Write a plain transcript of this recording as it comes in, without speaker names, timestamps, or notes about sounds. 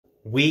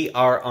We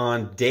are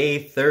on day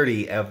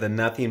 30 of the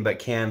Nothing But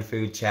Canned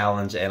Food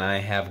Challenge, and I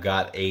have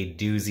got a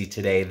doozy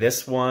today.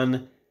 This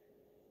one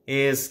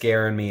is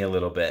scaring me a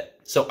little bit.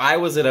 So I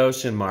was at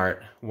Ocean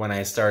Mart when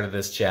I started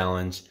this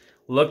challenge,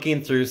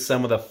 looking through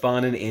some of the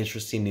fun and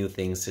interesting new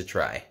things to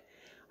try.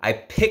 I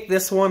picked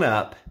this one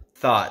up,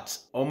 thought,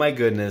 oh my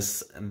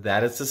goodness,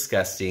 that is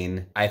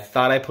disgusting. I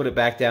thought I put it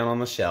back down on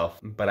the shelf,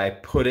 but I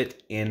put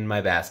it in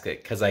my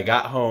basket because I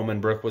got home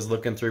and Brooke was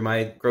looking through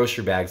my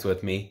grocery bags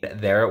with me.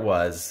 There it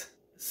was.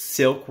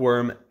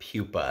 Silkworm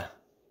Pupa.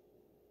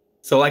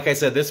 So like I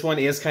said, this one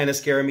is kind of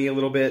scaring me a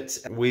little bit.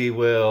 We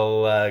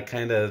will I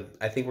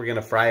think we're going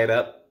to fry it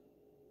up,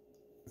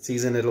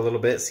 season it a little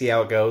bit, see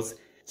how it goes.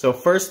 So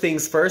first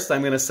things first,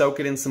 I'm going to soak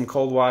it in some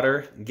cold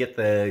water, get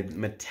the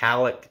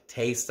metallic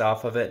taste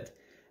off of it,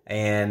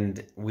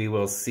 and we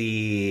will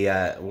see,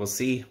 we'll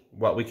see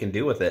what we can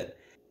do with it.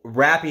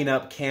 Wrapping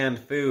up canned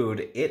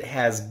food, it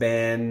has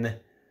been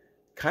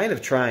kind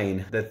of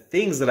trying. The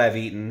things that I've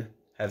eaten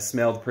have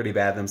smelled pretty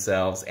bad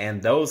themselves, and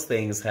those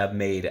things have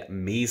made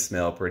me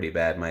smell pretty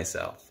bad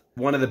myself.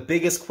 One of the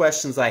biggest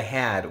questions I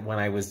had when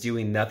I was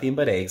doing nothing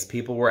but eggs,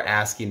 people were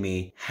asking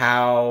me,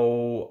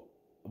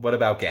 what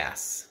about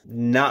gas?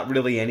 Not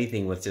really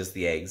anything with just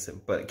the eggs,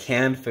 but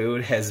canned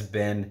food has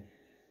been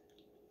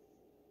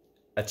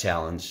a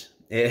challenge.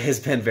 It has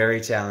been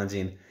very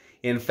challenging.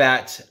 In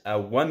fact,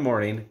 one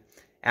morning,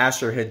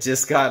 Asher had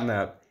just gotten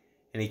up,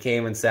 and he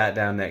came and sat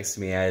down next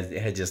to me. I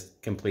had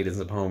just completed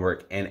some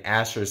homework. And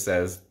Asher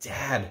says,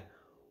 "Dad,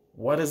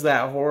 what is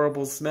that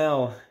horrible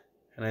smell?"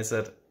 And I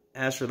said,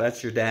 "Asher,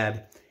 that's your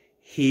dad."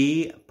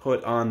 He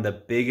put on the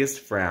biggest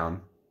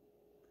frown.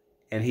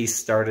 And he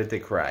started to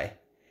cry.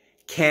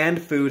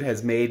 Canned food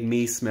has made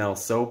me smell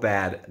so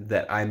bad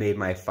that I made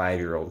my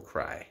 5-year-old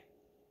cry.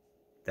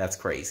 That's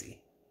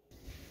crazy.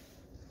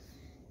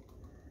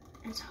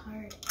 It's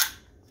hard.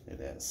 It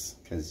is.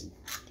 Because you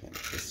can't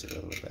twist it a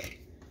little bit.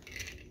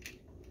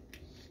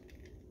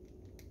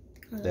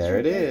 Oh, there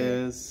it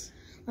is.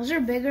 Those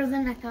are bigger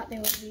than I thought they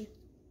would be.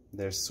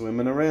 They're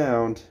swimming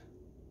around.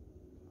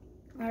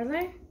 Are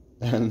they?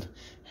 And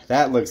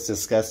that looks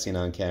disgusting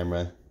on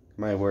camera.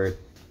 My word.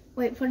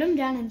 Wait, put them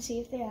down and see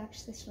if they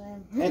actually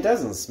swim. It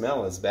doesn't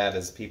smell as bad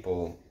as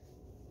people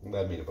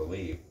led me to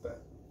believe.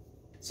 But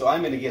so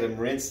I'm going to get them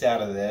rinsed out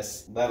of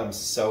this, let them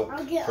soak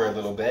for a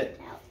little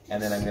bit,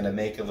 and then I'm going to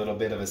make a little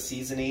bit of a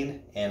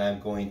seasoning, and I'm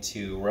going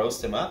to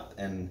roast them up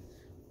and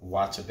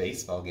watch a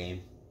baseball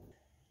game.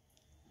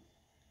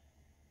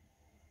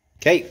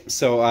 Okay,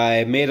 so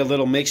I made a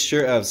little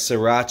mixture of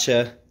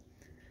sriracha,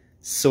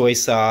 soy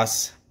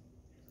sauce,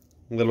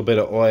 a little bit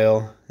of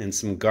oil, and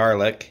some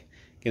garlic.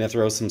 Gonna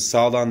throw some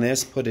salt on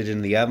this, put it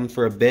in the oven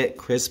for a bit,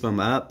 crisp them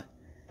up,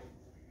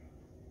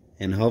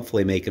 and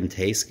hopefully make them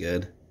taste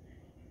good.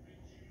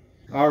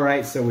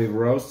 Alright, so we've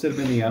roasted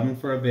them in the oven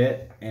for a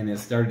bit, and it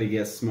started to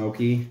get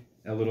smoky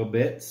a little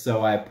bit,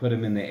 so I put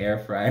them in the air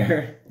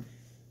fryer.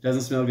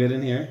 Doesn't smell good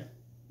in here?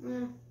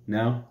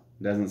 No?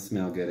 Doesn't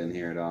smell good in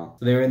here at all.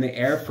 So they were in the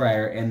air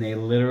fryer and they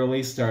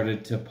literally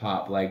started to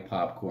pop like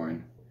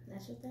popcorn.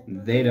 That's what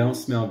that they don't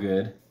smell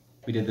good.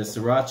 We did the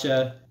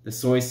sriracha, the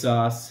soy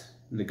sauce,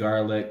 the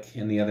garlic,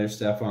 and the other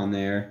stuff on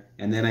there.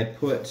 And then I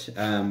put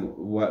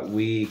what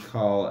we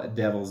call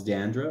devil's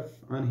dandruff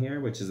on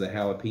here, which is a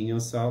jalapeno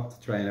salt to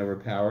try and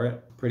overpower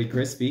it. Pretty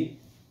crispy.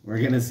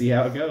 We're gonna see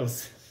how it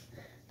goes.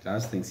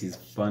 Josh thinks he's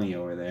funny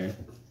over there.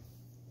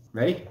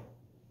 Ready?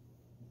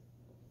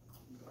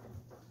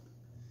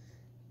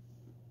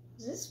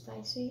 Is this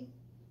spicy?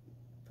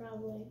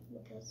 Probably,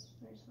 because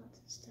there's lots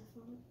of stuff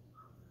on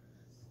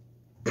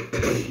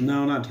it.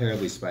 No, not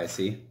terribly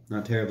spicy.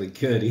 Not terribly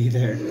good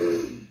either.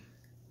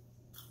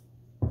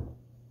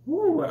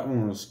 Ooh, that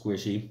one was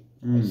squishy.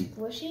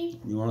 Squishy?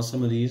 You want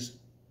some of these?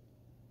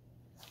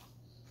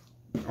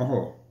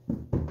 Oh.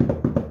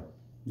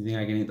 You think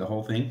I can eat the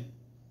whole thing?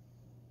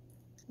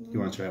 You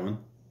want to try one?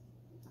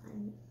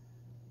 I'm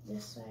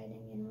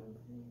deciding in my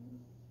brain.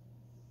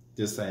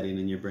 Deciding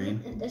in your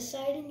brain? And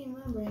deciding in my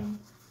brain.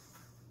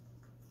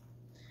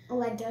 Oh,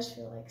 that does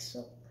feel like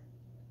silk.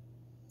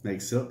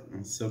 Like silk?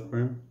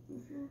 Silkworm?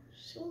 Mm-hmm.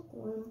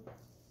 Silkworm.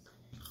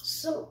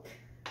 Silk.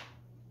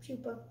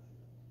 Pupa.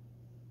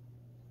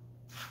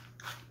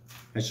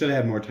 I should have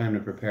had more time to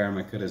prepare them.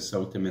 I could have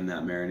soaked them in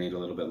that marinade a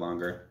little bit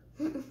longer.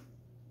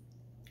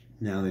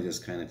 Now they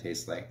just kind of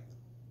taste like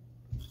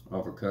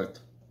overcooked.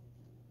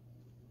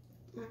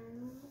 I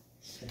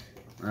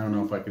don't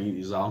know if I can eat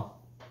these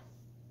all.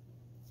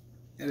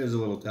 It is a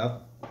little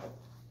tough.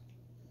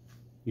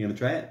 You gonna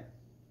try it?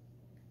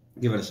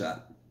 Give it a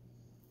shot.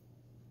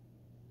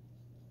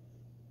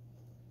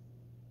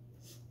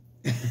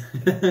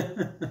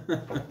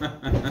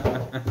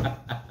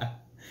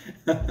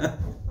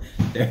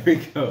 There he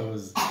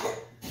goes.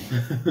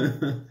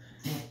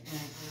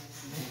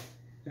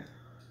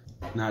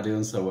 Not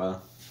doing so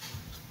well.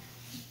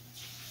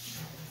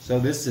 So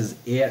this is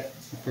it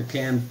for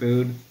canned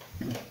food.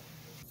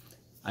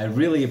 I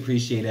really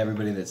appreciate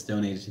everybody that's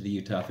donated to the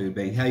Utah Food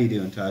Bank. How you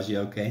doing, Taj? You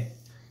okay?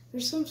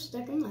 There's some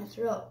stuck in my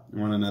throat.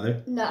 Want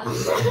another? No.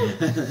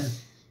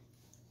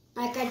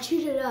 Like I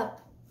chewed it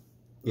up.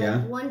 Yeah.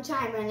 Like one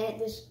time and it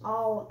just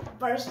all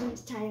burst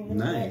into tiny little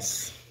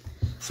Nice.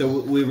 So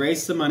we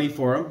raised some money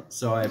for them,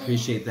 so I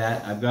appreciate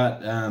that. I've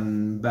got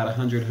about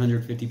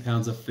 150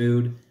 pounds of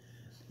food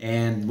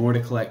and more to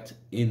collect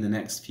in the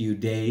next few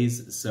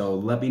days. So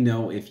let me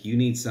know if you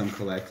need some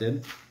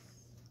collected.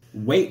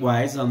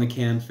 Weight-wise on the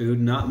canned food,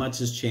 not much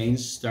has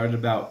changed. Started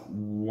about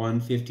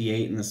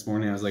 158 and this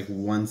morning I was like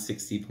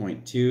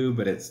 160.2,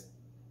 but it's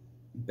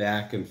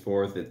back and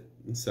forth.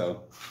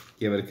 So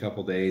give it a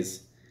couple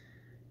days.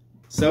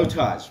 So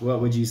Taj,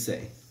 what would you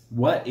say?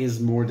 What is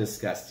more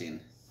disgusting?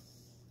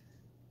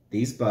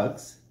 These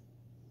bugs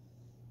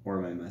or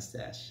my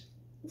mustache?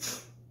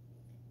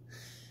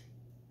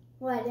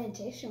 Well, I didn't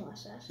taste your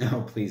mustache.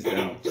 Oh, please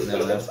don't.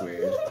 No, that's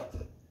weird.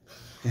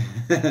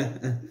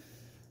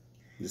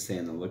 Just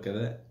saying the look of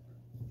it.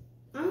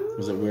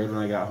 Was it weird when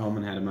I got home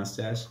and had a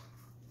mustache?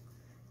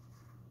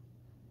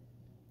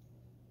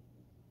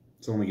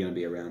 It's only going to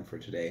be around for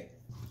today.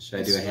 Should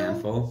I do a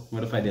handful?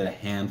 What if I did a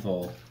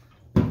handful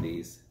of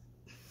these?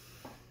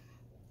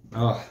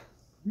 Oh.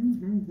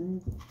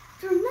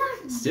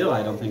 Still,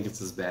 I don't think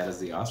it's as bad as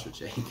the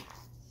ostrich egg.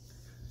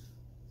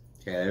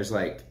 Okay, there's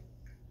like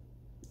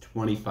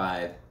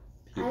 25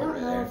 people I don't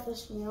right know there. if the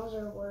snails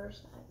are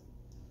worse.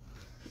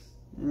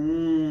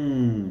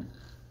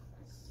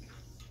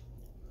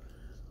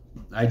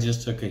 I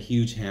just took a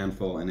huge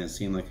handful and it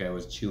seemed like I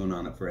was chewing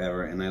on it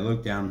forever. And I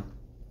looked down.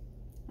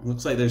 It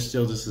looks like there's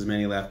still just as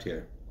many left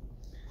here.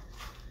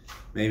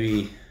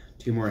 Maybe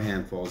 2 more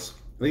handfuls.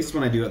 At least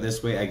when I do it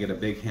this way, I get a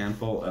big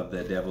handful of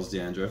the devil's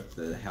dandruff,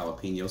 the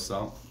jalapeno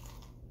salt.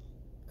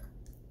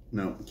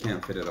 No,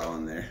 can't fit it all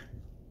in there.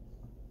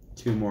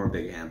 2 more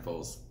big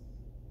handfuls.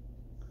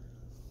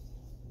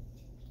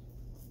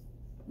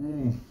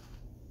 I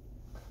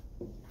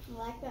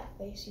like that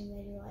face you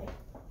made your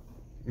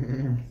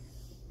life.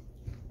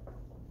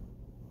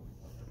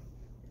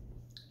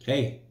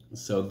 Okay,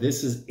 so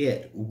this is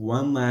it.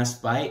 One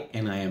last bite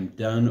and I am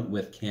done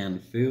with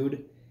canned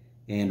food.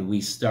 And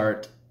we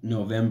start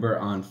November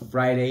on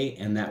Friday,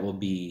 and that will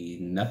be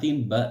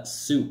nothing but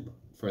soup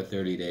for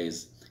 30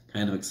 days.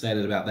 Kind of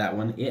excited about that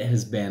one. It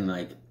has been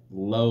like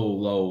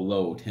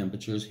low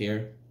temperatures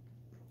here.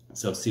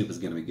 So soup is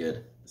going to be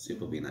good.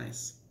 Soup will be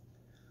nice.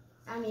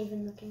 I'm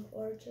even looking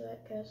forward to it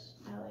because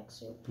I like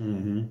soup.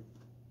 Mm-hmm.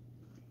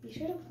 You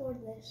should have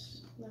poured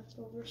this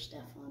leftover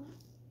stuff on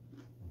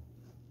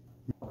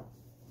it.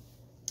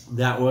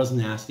 That was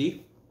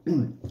nasty.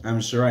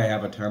 I'm sure I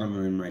have a ton of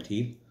them in my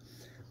teeth.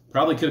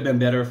 Probably could have been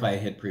better if I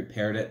had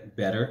prepared it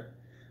better,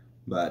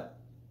 but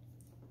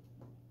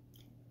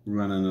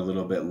running a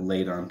little bit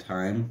late on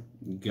time.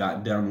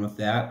 Got done with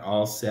that,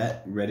 all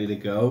set, ready to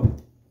go.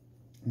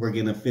 We're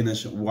going to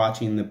finish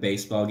watching the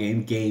baseball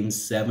game, Game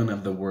 7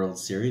 of the World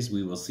Series.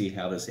 We will see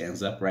how this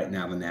ends up. Right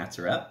now the Nats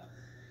are up.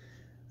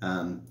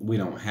 We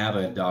don't have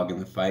a dog in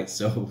the fight,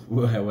 so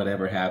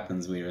whatever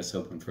happens, we're just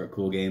hoping for a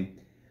cool game.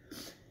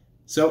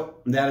 So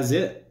that is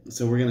it.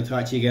 So we're going to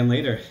talk to you again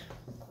later.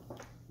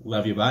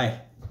 Love you, bye.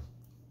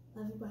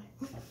 Love you,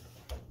 bye.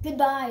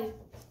 Goodbye,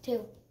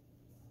 too.